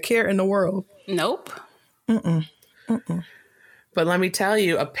 not giving a care in the world. Nope. But let me tell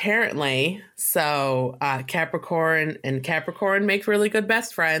you, apparently, Capricorn and Capricorn make really good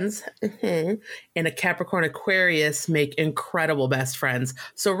best friends. And a Capricorn Aquarius make incredible best friends.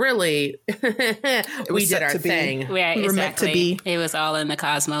 So really, we did our thing. Yeah, we were meant to be. It was all in the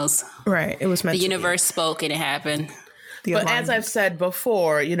cosmos. Right. It was meant to be. The universe spoke and it happened. But as I've said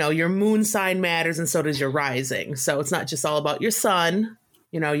before, your moon sign matters and so does your rising. So it's not just all about your sun.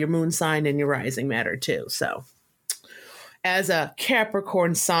 Your moon sign and your rising matter too. So as a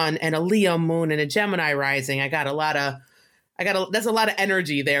Capricorn sun and a Leo moon and a Gemini rising, there's a lot of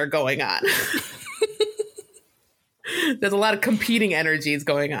energy there going on. There's a lot of competing energies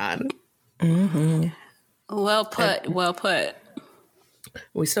going on. Mm-hmm. Well put.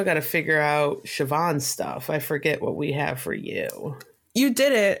 We still got to figure out Siobhan's stuff. I forget what we have for you. You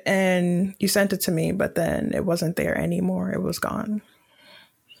did it and you sent it to me, but then it wasn't there anymore. It was gone.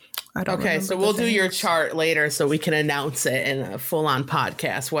 Okay, so we'll do your chart later so we can announce it in a full-on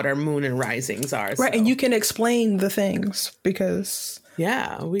podcast, what our moon and risings are. Right, so. and you can explain the things because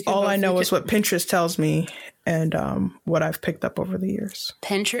all I know is what Pinterest tells me and what I've picked up over the years.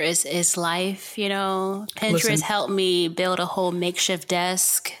 Pinterest is life, Pinterest helped me build a whole makeshift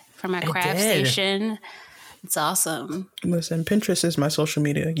desk for my craft station. It's awesome. Listen, Pinterest is my social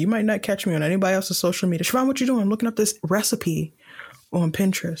media. You might not catch me on anybody else's social media. Siobhan, what you doing? I'm looking up this recipe on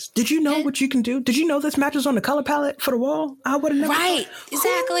Pinterest. Did you know what you can do? Did you know this matches on the color palette for the wall? I would have never. Right,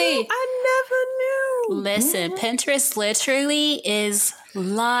 exactly. I never knew. Listen, Pinterest literally is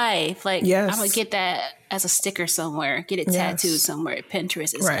life. Like, yes. I'm gonna get that as a sticker somewhere. Get it tattooed somewhere.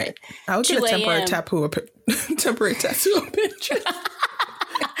 Pinterest is right. I would get a temporary tattoo on Pinterest.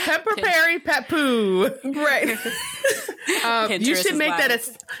 Pepper Perry Pet-poo. Right. You should make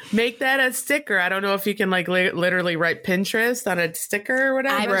that a sticker. I don't know if you can literally write Pinterest on a sticker or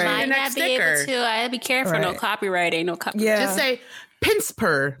whatever. I might not be able to. I gotta be careful. Right. No copywriting. No copyright. Yeah. Just say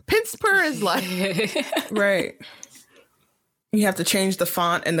Pinspur. Pinspur is right. You have to change the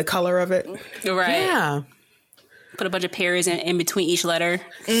font and the color of it. Right. Yeah. Put a bunch of periods in between each letter.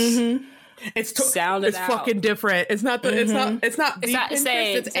 Mm-hmm. It's fucking different. It's not the. Mm-hmm. It's not Pinterest.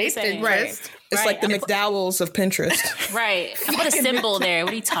 Same. It's a Pinterest. Right. It's like the McDowells of Pinterest. Right. I put a symbol there.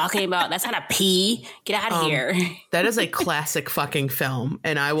 What are you talking about? That's not a P. Get out of here. That is a classic fucking film,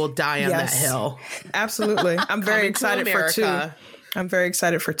 and I will die on that hill. Absolutely. I'm very excited for 2. I'm very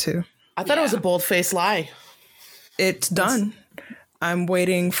excited for 2. I thought it was a bold-faced lie. It's done. I'm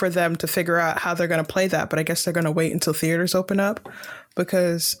waiting for them to figure out how they're going to play that, but I guess they're going to wait until theaters open up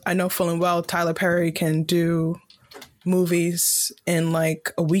because I know full and well Tyler Perry can do movies in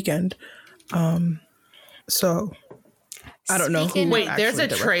like a weekend. So I don't know. Wait, there's a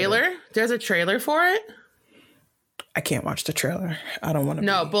trailer? There's a trailer for it? I can't watch the trailer. I don't want to.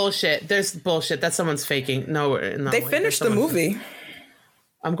 No, bullshit. There's bullshit. That's someone's faking. No, they finished the movie.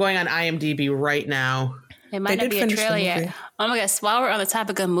 I'm going on IMDb right now. It might not be a trailer yet. Oh my gosh, while we're on the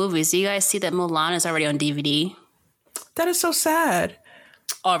topic of movies, do you guys see that Mulan is already on DVD? That is so sad.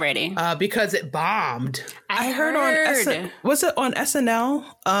 Already. Because it bombed. I heard on was it on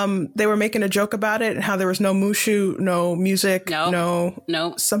SNL? They were making a joke about it and how there was no Mushu, no music, no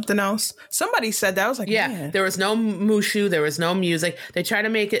something else. Somebody said that. I was like, man. There was no Mushu, there was no music. They tried to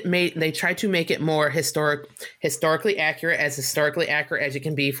make it more historically accurate as it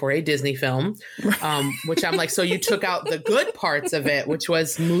can be for a Disney film. Which I'm like, so you took out the good parts of it, which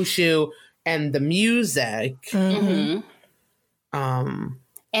was Mushu and the music. Mm-hmm.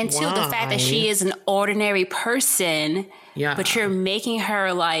 And the fact that she is an ordinary person, but you're making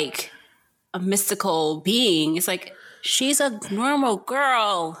her like a mystical being. It's like she's a normal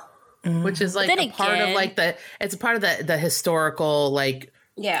girl, which is like a part of the historical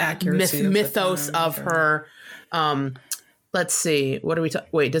accuracy mythos of her. Let's see. What are we talking?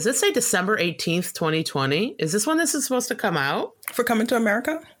 Wait, does it say December 18th, 2020? Is this when this is supposed to come out? For Coming to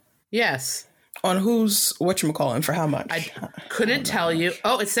America? Yes. On who's whatchamacallit for how much? I couldn't tell you.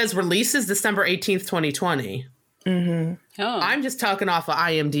 Oh, it says releases December 18th, 2020. Mm-hmm. Oh. I'm just talking off of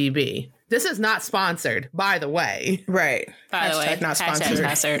IMDb. This is not sponsored, by the way. Right. By the way, not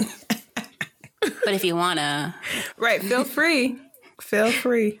sponsored. But if you wanna, right, feel free. Feel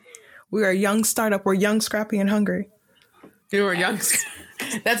free. We are a young startup. We're young, scrappy, and hungry. You were young.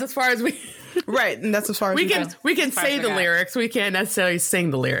 That's as far as we. Right, and that's as far as we can. go. We can say the lyrics. We can't necessarily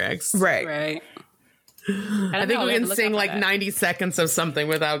sing the lyrics. Right. Right. I think we can sing like 90 seconds of something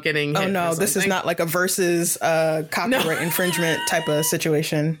without getting hit. Oh no, this is not like a versus copyright infringement type of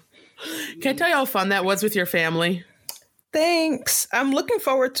situation. Can I tell you how fun that was with your family? Thanks. I'm looking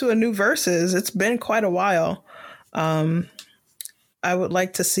forward to a new Versus. It's been quite a while. I would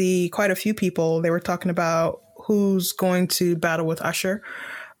like to see quite a few people. They were talking about who's going to battle with Usher.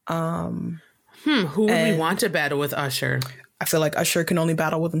 Who would we want to battle with Usher? I feel like Usher can only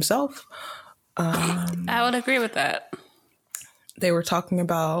battle with himself. I would agree with that. They were talking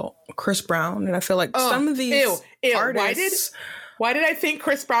about Chris Brown, and I feel like some of these artists... Why did I think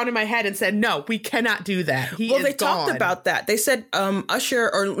Chris Brown in my head and said, no, we cannot do that? They talked about that. They said Usher,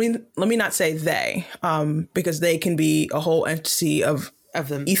 or let me not say they, because they can be a whole entity of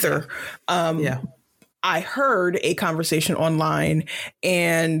them. Ether. I heard a conversation online,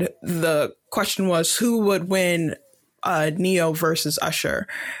 and the question was, who would win Neo versus Usher?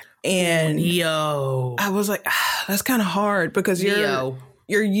 And Neo. I was like, that's kind of hard because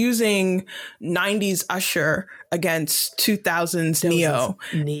you're using 90s Usher against 2000s Neo.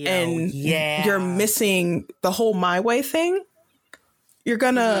 And you're missing the whole My Way thing. You're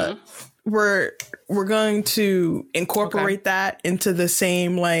gonna we're going to incorporate that into the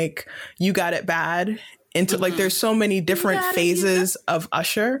same, like, You Got It Bad, into like there's so many different phases of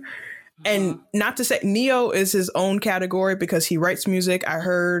Usher. And not to say Neo is his own category because he writes music. I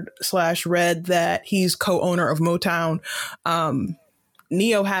heard / read that he's co-owner of Motown.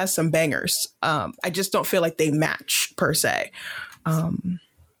 Neo has some bangers. I just don't feel like they match per se.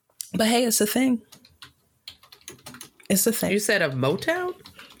 But hey, it's a thing. It's a thing. You said of Motown?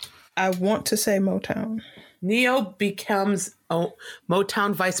 I want to say Motown. Neo becomes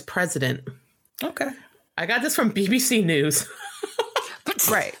Motown vice president. Okay. I got this from BBC News.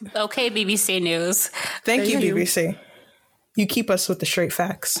 Right. Okay, BBC News. Thank you, BBC. You keep us with the straight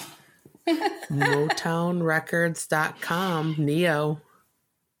facts. MotownRecords.com. Neo.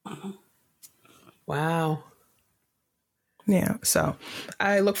 Wow. Yeah, so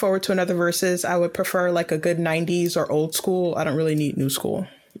I look forward to another Versus. I would prefer like a good 90s or old school. I don't really need new school.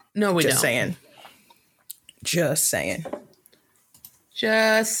 No, we don't. Just saying.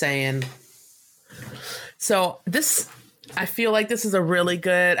 So I feel like this is a really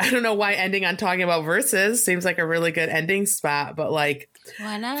good, I don't know why ending on talking about Versus seems like a really good ending spot, but like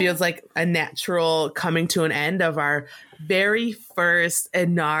why not? Feels like a natural coming to an end of our very first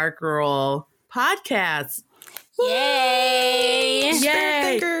inaugural podcast. Yay!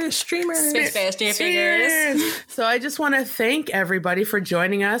 Streamers. So I just want to thank everybody for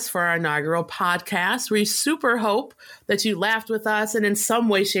joining us for our inaugural podcast. We super hope that you laughed with us and in some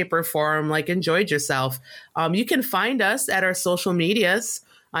way, shape, or form, like enjoyed yourself. You can find us at our social medias.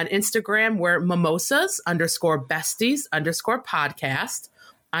 On Instagram, we're mimosas_besties_podcast.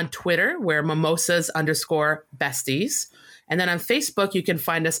 On Twitter, we're mimosas_besties. And then on Facebook, you can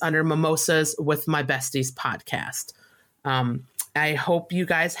find us under Mimosas with My Besties podcast. I hope you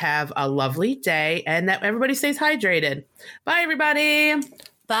guys have a lovely day and that everybody stays hydrated. Bye, everybody.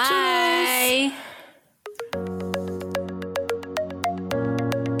 Bye. Cheers.